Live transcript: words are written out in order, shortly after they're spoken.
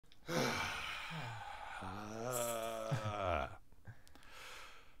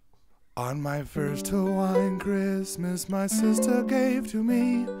On my first Hawaiian Christmas, my sister gave to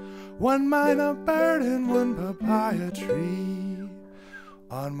me one minor bird and one papaya tree.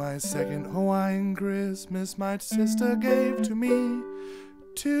 On my second Hawaiian Christmas, my sister gave to me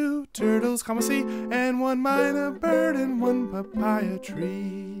two turtles, sea, and one minor bird and one papaya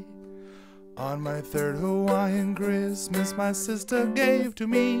tree. On my third Hawaiian Christmas, my sister gave to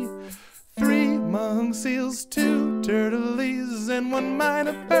me three monk seals, two turtles, and one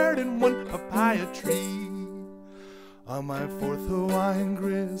minor bird and one papaya tree. On my fourth Hawaiian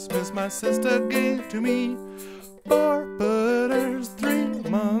Christmas, my sister gave to me four butters, three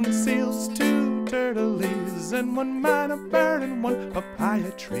monk seals, two turtles, and one minor bird and one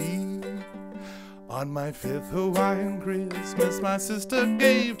papaya tree. On my fifth Hawaiian Christmas, my sister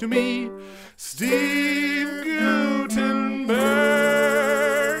gave to me Steve Guttenberg,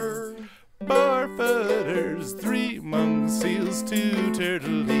 four butters, three monk seals, two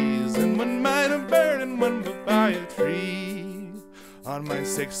turtles, and one minor bird and one papaya tree. On my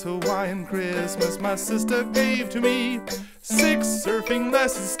sixth Hawaiian Christmas, my sister gave to me six surfing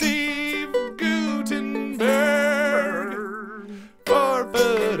lessons, Steve Guttenberg, four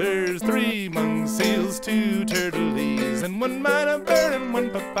butters, three monk seals, two turtles, and one minor bird and one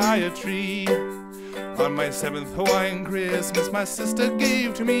papaya tree. On my seventh Hawaiian Christmas, my sister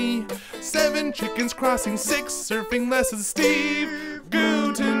gave to me seven chickens crossing, six surfing lessons, Steve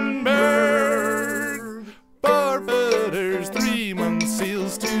Guttenberg, four butters, three monk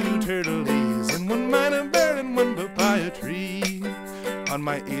seals, two turtles, and one minor bird and one papaya tree. On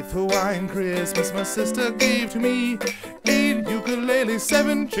my eighth Hawaiian Christmas, my sister gave to me eight ukuleles,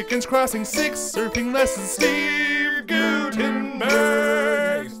 seven chickens crossing, six surfing lessons, Steve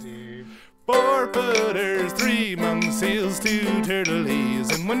Guttenberg, four butters, three monk seals, two turtles,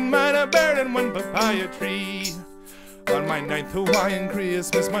 and one minor bird and one papaya tree. On my ninth Hawaiian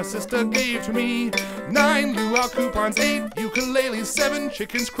Christmas, my sister gave to me nine luau coupons, eight ukuleles, seven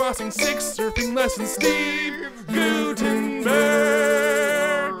chickens crossing, six surfing lessons, Steve Guttenberg,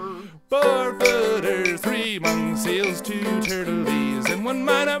 four butters, three monk seals, two turtles, and one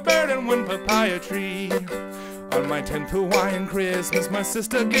minor bird and one papaya tree. On my 10th Hawaiian Christmas, my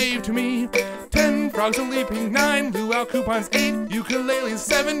sister gave to me 10 frogs a-leaping, 9 luau coupons, 8 ukuleles,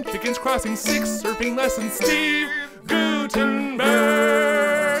 7 chickens crossing, 6 surfing lessons, Steve Guttenberg,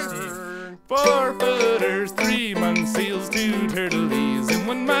 4 butters, 3 monk seals, 2 turtles, and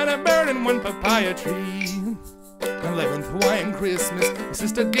 1 minor bird and 1 papaya tree. 11th Hawaiian Christmas, my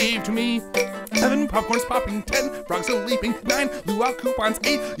sister gave to me 11 popcorns popping, 10 frogs a-leaping, 9 luau coupons,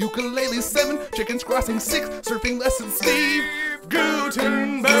 8 ukuleles, 7 chickens crossing, 6 surfing lessons, Steve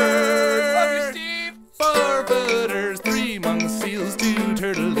Guttenberg. Love you, Steve. 4 butters, 3 monk seals, 2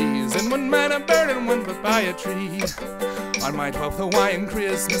 turtles, and 1 minor bird and 1 papaya tree. On my 12th Hawaiian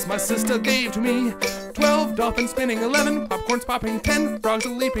Christmas, my sister gave to me 12 dolphins spinning, 11 popcorns popping, 10 frogs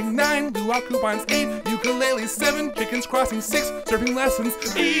a-leaping, 9 luau coupons, 8 ukuleles, 7 chickens crossing, 6 surfing lessons,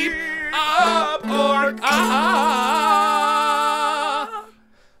 Eep, up, or ah.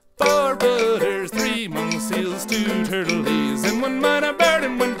 4 butters, 3 monk seals, 2 turtles, and 1 minor bird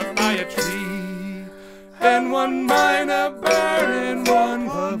and 1 papaya tree. And 1 minor